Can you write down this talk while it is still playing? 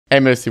Hey,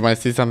 Moose, you want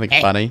to see something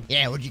funny?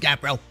 Yeah, what you got,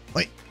 bro?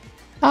 Wait.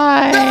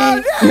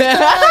 Hi.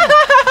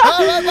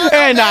 No,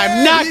 And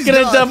I'm not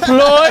going to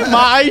deploy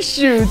my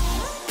chute.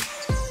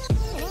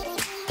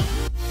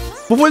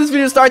 Before this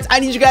video starts, I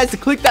need you guys to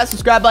click that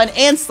subscribe button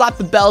and slap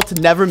the bell to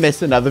never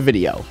miss another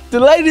video. So,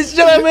 ladies and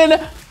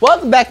gentlemen,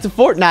 welcome back to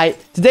Fortnite.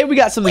 Today, we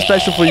got something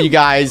special for you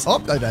guys.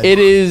 It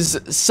is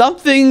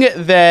something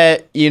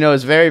that, you know,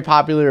 is very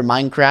popular in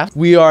Minecraft.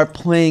 We are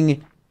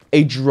playing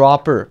a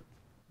dropper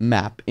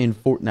map in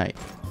Fortnite.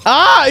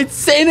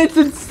 It's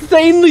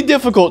insanely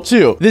difficult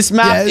too. This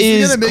map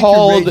is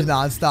called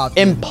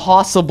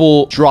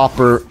Impossible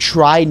Dropper.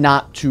 Try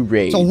not to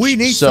rage. So we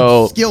need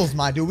some skills,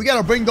 my dude. We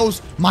gotta bring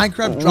those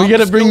Minecraft dropper. We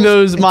gotta bring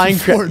those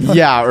Minecraft.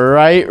 Yeah,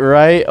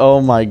 right.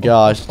 Oh my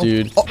gosh,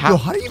 dude. Yo,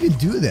 how do you even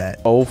do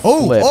that? Oh,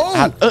 flip.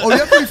 You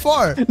have pretty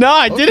far. No,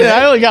 I didn't.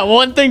 I only got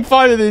one thing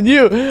farther than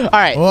you. All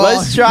right,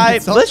 let's try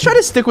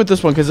to stick with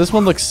this one because this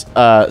one looks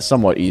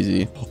somewhat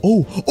easy.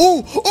 Yo,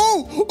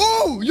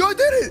 I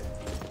did it.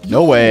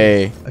 No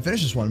way. I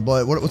finished this one,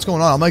 but what's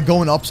going on? I'm like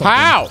going up something.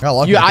 How?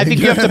 I think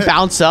you have to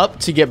bounce up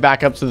to get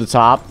back up to the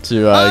top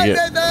to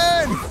get.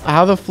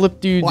 How the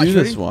flip do you do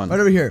this one? Right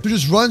over here. So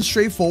just run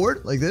straight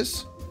forward like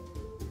this.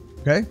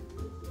 Okay.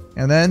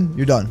 And then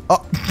you're done.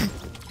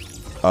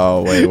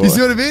 Oh, wait. You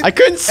see what I mean? I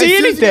couldn't see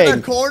anything.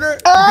 In that corner,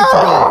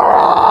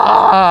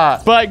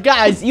 But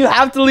guys, you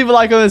have to leave a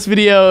like on this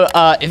video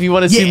if you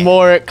want to see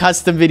more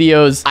custom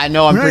videos. I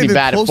know I'm pretty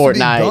bad at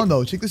Fortnite. Done,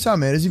 though. Check this out,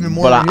 man. There's even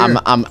more. But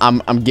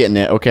I'm getting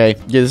it. Okay.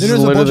 Yeah, this is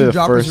literally the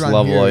first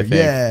level, I think.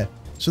 Yeah.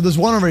 So there's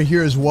one over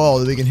here as well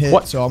that we can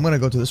hit. So I'm gonna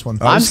go to this one.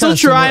 I'm still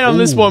trying on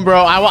this one,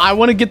 bro. I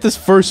want to get this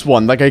first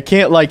one. Like I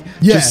can't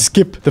just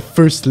skip the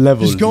first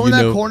level. Just go in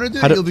that corner,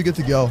 dude. You'll be good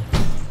to go.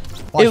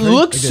 It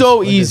looks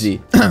so easy.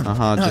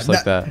 Just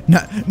like that.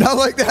 Not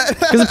like that.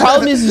 Because the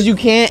problem is you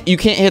can't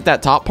hit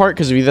that top part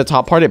because if you hit the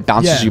top part, it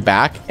bounces you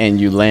back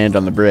and you land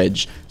on the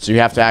bridge. So you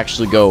have to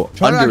actually go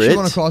under it.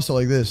 Run across it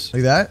like this,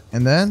 like that,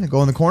 and then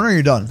go in the corner. And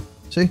you're done.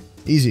 See,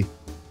 easy.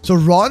 So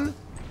run,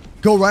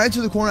 go right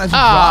into the corner as you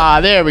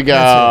drop. There we go.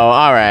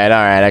 All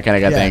right. I kind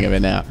of got the hang of it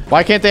now.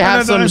 Why can't they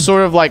have some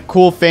sort of like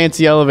cool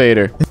fancy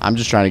elevator? I'm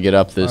just trying to get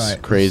up this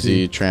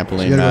crazy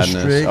trampoline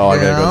madness. Oh, I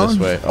gotta go this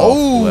way.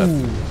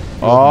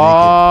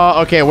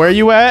 Oh, okay. Where are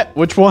you at?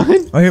 Which one?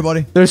 Right here,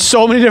 buddy. There's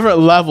so many different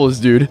levels,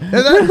 dude.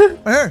 Right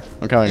here.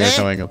 I'm coming. This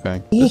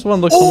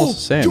one looks almost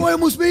the same. Dude, I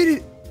almost made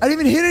it. I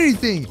didn't even hit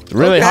anything. It's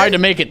really hard to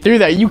make it through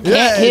that. You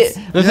can't hit.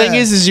 The thing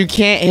is you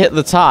can't hit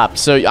the top.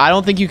 So I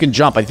don't think you can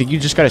jump. I think you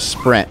just got to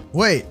sprint.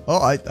 Wait.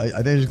 I think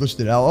I just glitched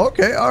it out.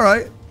 Okay. All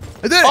right.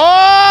 I did it.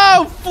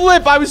 Oh,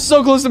 flip. I was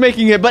so close to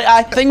making it. But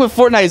I think with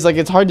Fortnite is like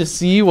it's hard to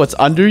see what's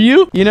under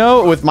you, you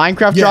know, with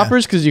Minecraft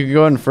droppers because you can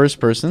go in first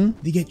person.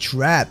 They get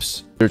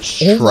traps. There's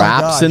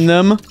traps in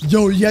them.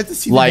 Yo, you have to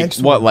see the next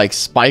one. What, like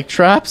spike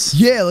traps?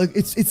 Yeah, like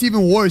it's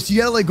even worse.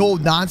 You gotta like go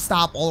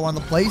non-stop all around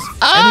the place.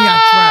 And then you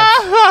got traps.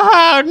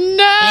 Oh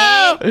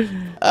no!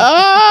 Oh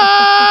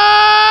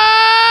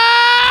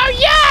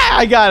yeah!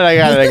 I got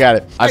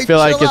it. I feel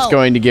like it's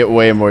going to get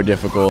way more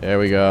difficult. There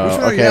we go.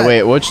 Okay,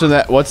 wait. What's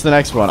the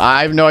next one?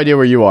 I have no idea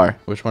where you are.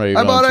 Which one are you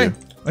going to?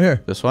 Right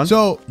here. This one?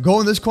 So go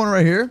in this corner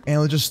right here, and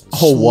we'll just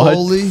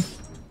slowly.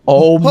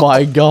 Oh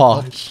my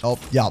gosh.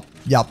 Yup.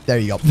 There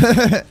you go.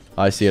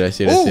 I see it.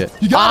 You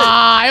got it.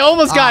 I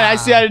almost got it. I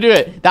see how to do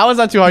it. That one's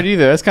not too hard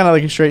either. That's kind of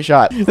like a straight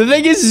shot. The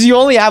thing is you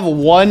only have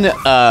one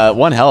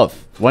health,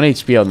 1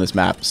 HP on this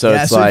map. So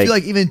it's like, if you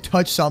like even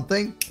touch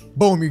something,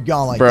 boom, you're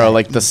gone like that. Bro,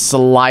 like the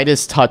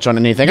slightest touch on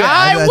anything.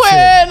 I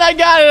win. I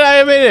got it.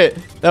 I made it.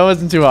 That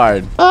wasn't too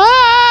hard.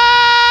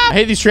 I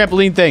hate these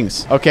trampoline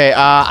things. Okay,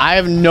 I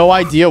have no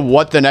idea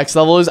what the next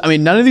level is. I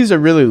mean, none of these are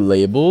really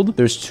labeled.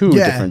 There's two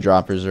different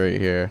droppers right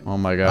here. Oh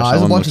my gosh.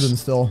 There's a bunch of them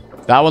still.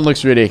 That one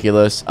looks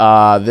ridiculous.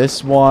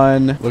 This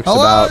one looks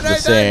about the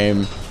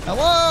same.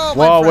 Hello,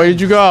 whoa, where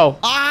did you go?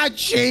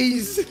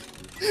 Jeez.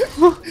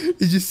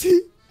 Did you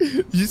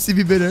see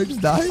me there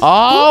just die?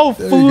 Oh,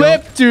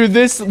 flip, dude.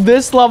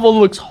 This level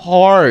looks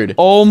hard.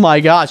 Oh my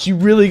gosh. You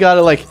really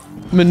gotta like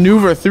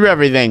maneuver through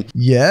everything.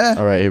 Yeah.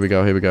 All right, here we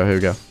go.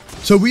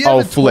 So we have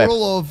a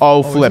total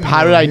of... flip.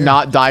 How did I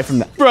not die from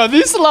that? Bro,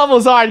 this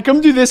level's hard. Come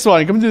do this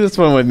one. Come do this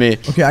one with me.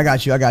 Okay, I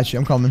got you.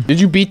 I'm coming.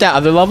 Did you beat that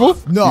other level?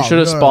 No. You should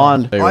have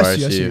spawned. No. I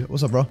see you.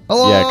 What's up, bro?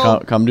 Hello. Yeah,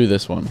 come do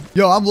this one.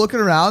 Yo, I'm looking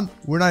around.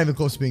 We're not even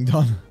close to being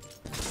done.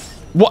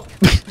 What?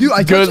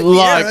 Dude, Good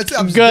luck.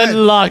 Good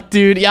luck,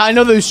 dude. Yeah, I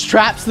know those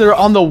traps that are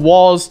on the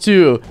walls,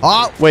 too.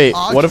 Wait,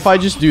 what if I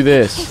just do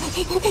this?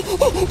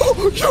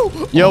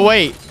 Yo,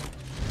 wait.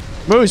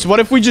 Moose, what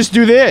if we just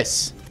do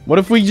this? What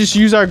if we just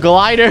use our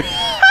glider?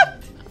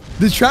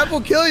 The trap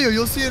will kill you.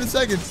 You'll see in a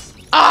second.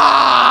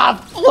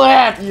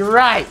 Flip. You're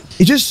right.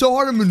 It's just so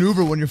hard to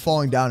maneuver when you're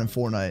falling down in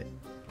Fortnite.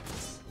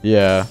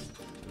 Yeah.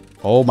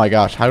 Oh my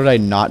gosh. How did I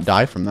not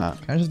die from that?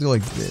 I just do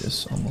like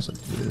this. Almost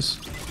like this.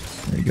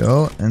 There you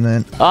go. And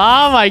then...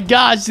 Oh my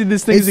gosh. Dude,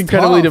 this thing is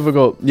incredibly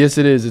difficult. Yes,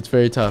 it is. It's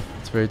very tough.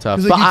 very tough.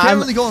 Because But like, you can't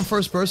really go in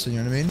first person, you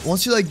know what I mean?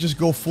 Once you like just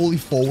go fully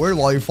forward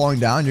while you're falling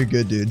down, you're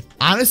good, dude.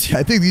 Honestly,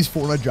 I think these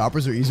Fortnite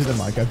droppers are easier than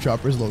Minecraft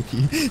droppers,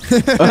 low-key.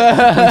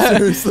 Like,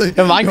 seriously.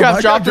 The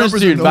Minecraft droppers,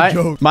 dude.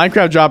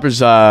 Minecraft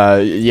droppers,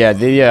 yeah,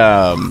 they,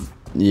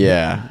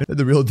 yeah. They're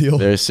the real deal.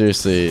 They're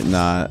seriously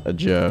not a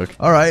joke.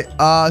 All right.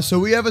 So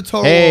we have a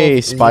total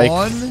of Spike.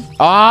 1.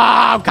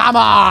 Oh, come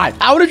on.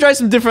 I want to try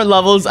some different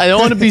levels. I don't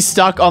want to be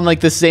stuck on like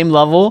the same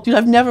level. Dude,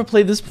 I've never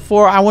played this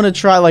before. I want to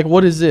try like,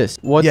 what is this?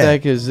 What the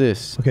heck is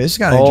this? Okay, this is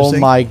kind of interesting.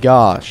 Oh my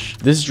gosh.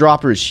 This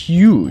dropper is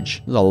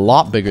huge. It's a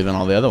lot bigger than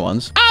all the other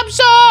ones. I'm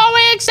so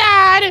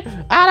excited.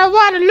 I don't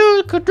want to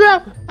lose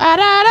control.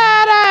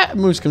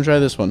 Moose, come try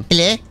this one.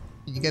 Hello?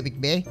 You got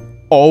Big Bear?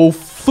 Oh,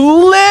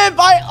 flip!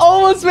 I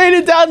almost made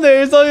it down there.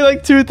 There's only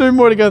like 2 or 3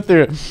 more to go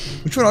through.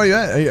 Which one are you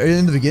at? Are you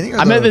in the beginning? Or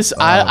I'm at this.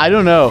 I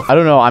don't know.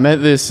 I'm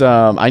at this.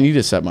 I need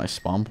to set my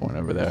spawn point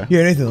over there.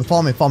 Here, Nathan,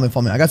 follow me.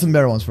 I got some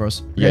better ones for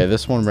us. Okay? Yeah,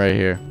 this one right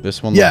here.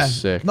 This one looks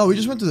sick. No, we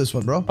just went to this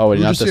one, bro. Oh, wait,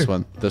 not this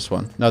one. This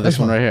one. No, this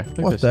one right here.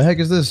 What the heck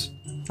is this?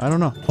 I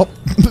don't know. Oh.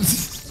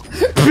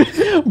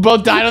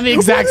 Both died on the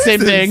exact same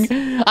thing.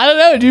 I don't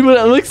know, dude, but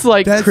it looks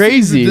like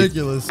crazy.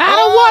 Ridiculous. I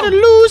don't want to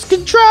lose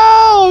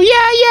control. Yeah.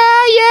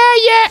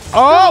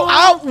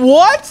 Oh,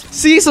 what?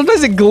 See,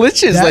 sometimes it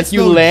glitches. That's like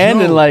you no land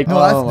joke. and like,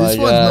 no, this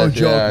one's no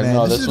joke, yeah, man.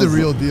 No, this is the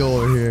real deal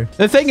over here.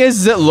 The thing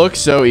is, it looks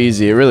so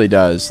easy. It really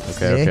does.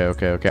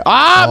 Okay.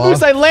 Ah,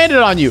 Moose, I landed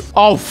on you.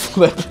 Oh,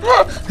 flip.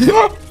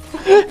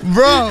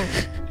 Bro.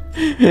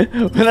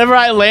 Whenever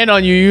I land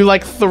on you, you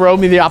like throw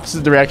me the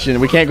opposite direction.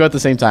 We can't go at the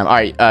same time. All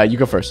right, you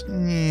go first.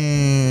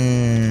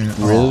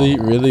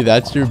 Really?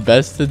 That's your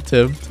best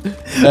attempt?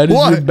 That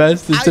is your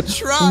best attempt? I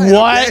tried.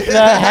 What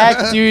the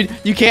heck, dude?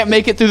 You can't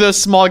make it through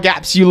those small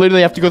gaps. You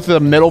literally have to go through the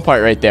middle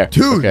part right there.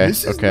 Dude, okay.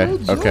 this is no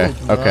joke,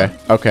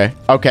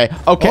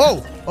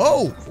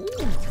 Oh.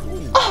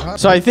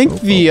 So I think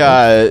the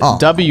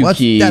W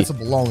key in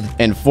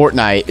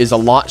Fortnite is a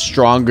lot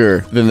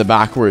stronger than the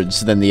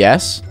backwards than the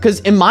S. Because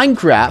in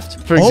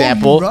Minecraft, for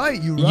example,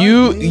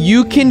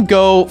 you can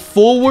go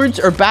forwards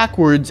or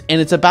backwards, and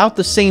it's about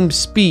the same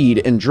speed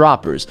in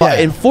droppers. But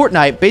in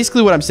Fortnite,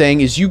 basically what I'm saying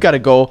is you got to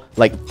go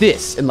like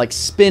this and like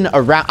spin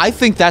around. I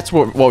think that's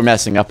what we're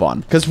messing up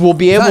on, because we'll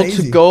be able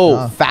to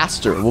go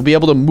faster. We'll be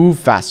able to move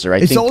faster.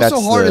 I think that's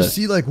also hard to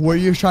see like where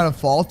you're trying to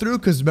fall through,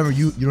 because remember,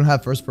 you don't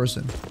have first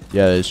person.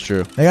 Yeah, that's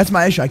true. Like, that's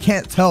my issue. I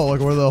can't tell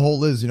like where the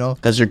hole is, you know?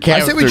 Because your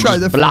character I say we try a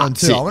different one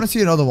blocks too. it. I want to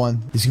see another one.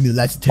 This is gonna be the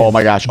last. Oh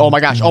my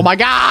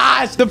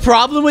gosh! The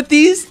problem with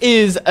these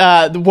is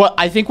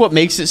what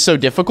makes it so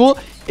difficult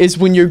is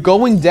when you're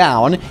going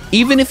down,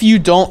 even if you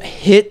don't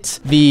hit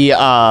the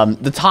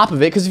top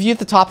of it, because if you hit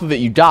the top of it,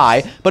 you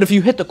die. But if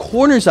you hit the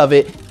corners of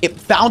it,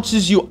 it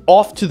bounces you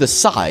off to the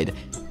side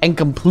and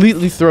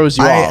completely throws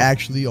you off. I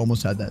actually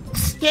almost had that.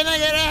 Can I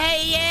get a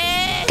hey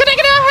yeah? Can I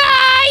get a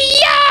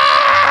hi-ya?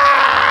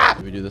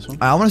 Did we do this one?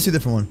 I want to see a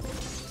different one.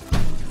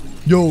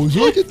 Yo, is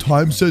there like a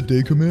time set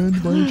day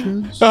command by any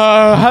chance?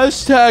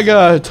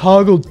 Hashtag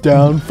toggle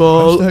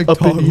downfall Hashtag up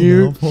toggle in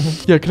here. downfall.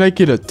 Yeah, can I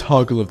get a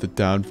toggle of the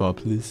downfall,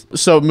 please?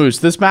 So, Moose,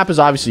 this map is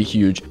obviously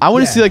huge. I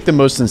want to see like the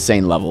most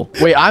insane level.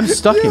 Wait, I'm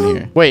stuck in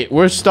here. Wait,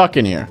 we're stuck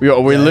in here.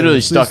 We're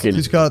literally stuck in.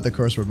 Please cut out the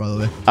curse word, by the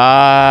way.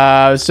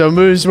 So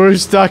Moose, we're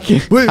stuck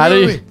in. Wait. I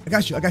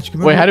got you.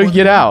 Come wait, how do we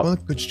get out?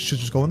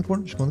 Just go in the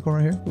corner. Just go in the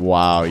corner right here.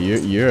 Wow,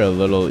 you're a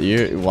little.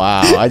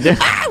 Wow. I did.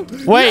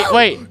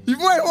 Wait.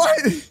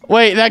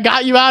 Wait, that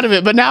got you out of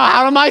it, but now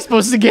how am I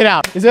supposed to get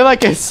out? Is there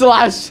like a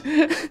slash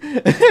kill?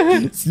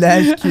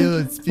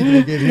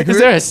 Is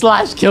there a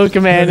slash kill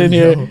command in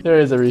here? There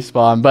is a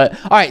respawn, but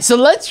all right, so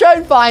let's try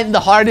and find the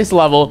hardest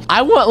level.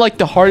 I want like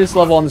the hardest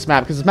level on this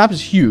map because this map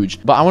is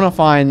huge, but I want to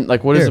find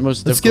like what is the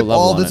most difficult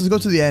level. Let's skip all this. Let's go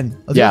to the end.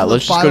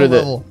 Let's just go to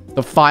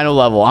the final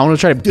level. I want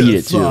to try to beat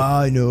it too.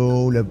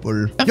 Final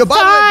level. Yo,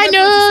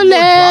 final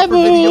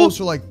level. Videos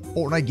for like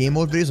Fortnite game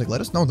mode videos, like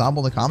let us know down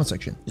below in the comment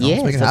section.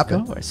 Yeah, let's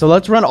happen. So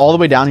let's run all the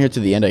way down here to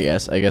the end, I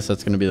guess.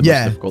 That's gonna be the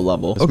most difficult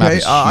level. This map is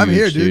huge, I'm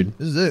here, dude.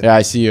 This is it. Yeah,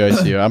 I see you.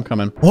 I'm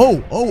coming.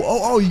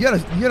 Oh, you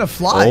gotta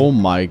fly. Oh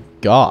my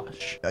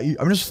gosh.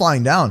 I'm just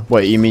flying down.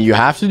 Wait, you mean you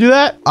have to do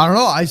that? I don't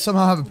know. I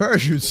somehow have a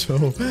parachute,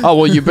 so. Oh,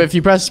 well, if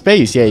you press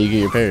space, yeah, you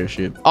get your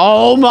parachute.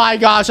 Oh my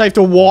gosh, I have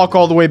to walk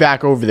all the way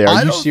back over there.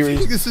 Are you serious?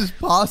 I don't think this is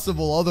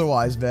possible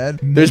otherwise, man.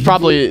 There's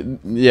probably,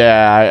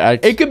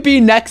 it could be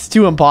next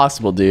to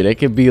impossible, dude. It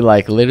could be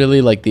like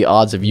literally like the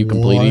odds of you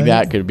completing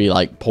that could be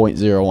like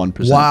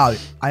 0.01%. Wow.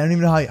 I don't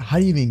even know how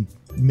do you even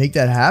make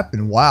that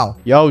happen. Wow.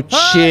 Yo,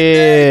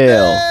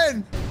 chill.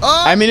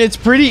 I mean, it's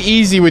pretty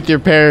easy with your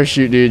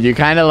parachute, dude. You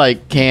kind of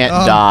like can't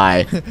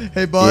die.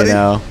 Hey, buddy. You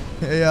know?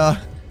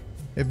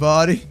 Hey,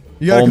 buddy.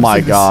 Oh my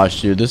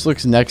gosh, dude. This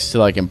looks next to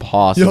like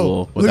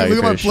impossible without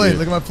your parachute.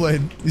 Look at my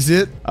plane. You see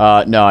it?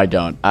 No, I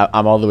don't.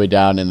 I'm all the way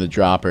down in the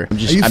dropper. I'm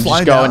just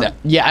going. Down?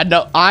 Yeah,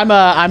 no.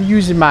 I'm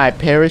using my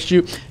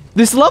parachute.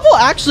 This level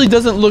actually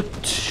doesn't look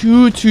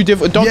too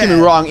difficult. Don't get me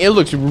wrong. It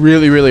looks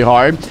really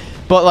hard,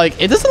 but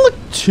like it doesn't look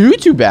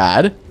too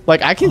bad.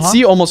 Like I can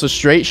see almost a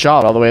straight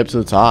shot all the way up to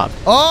the top.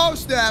 Oh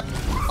snap!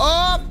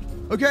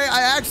 Oh, Okay,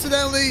 I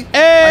accidentally.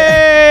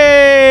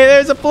 Hey,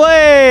 there's a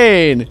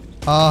plane.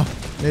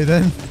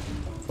 Nathan.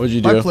 What'd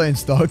you do? My plane's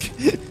stuck. I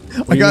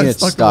you got mean it's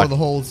stuck in one of the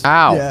holes.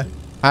 Ow. Yeah.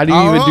 How do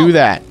you even do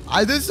that?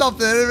 I did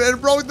something and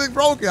it broke it.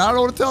 I don't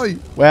know what to tell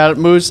you. Well,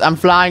 Moose, I'm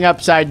flying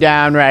upside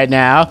down right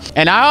now.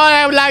 And all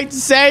I would like to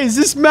say is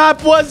this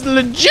map was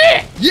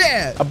legit.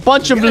 Yeah. A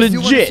bunch of If you want to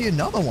legit. see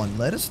another one,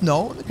 let us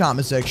know in the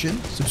comment section.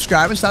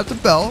 Subscribe and slap the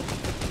bell.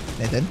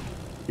 Nathan.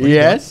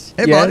 Yes.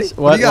 Hey, yes.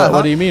 buddy.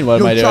 What do you mean? What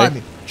am I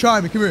doing?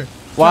 Try me. Come here.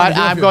 What?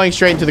 I'm going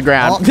straight into the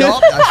ground.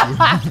 Oh,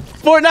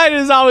 Fortnite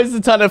is always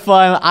a ton of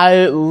fun.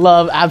 I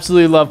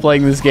absolutely love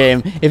playing this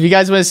game. If you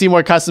guys want to see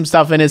more custom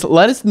stuff in it,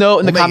 let us know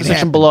in the comment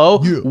section below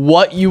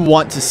what you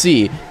want to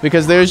see.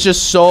 Because there's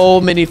just so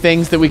many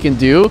things that we can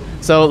do.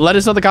 So let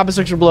us know in the comment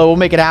section below. We'll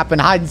make it happen.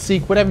 Hide and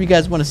seek, whatever you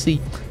guys want to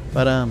see.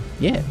 But,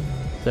 yeah.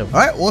 So, all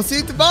right, we'll see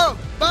you tomorrow.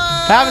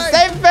 Bye. Have a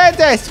safe and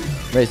fantastic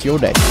rest of your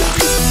day.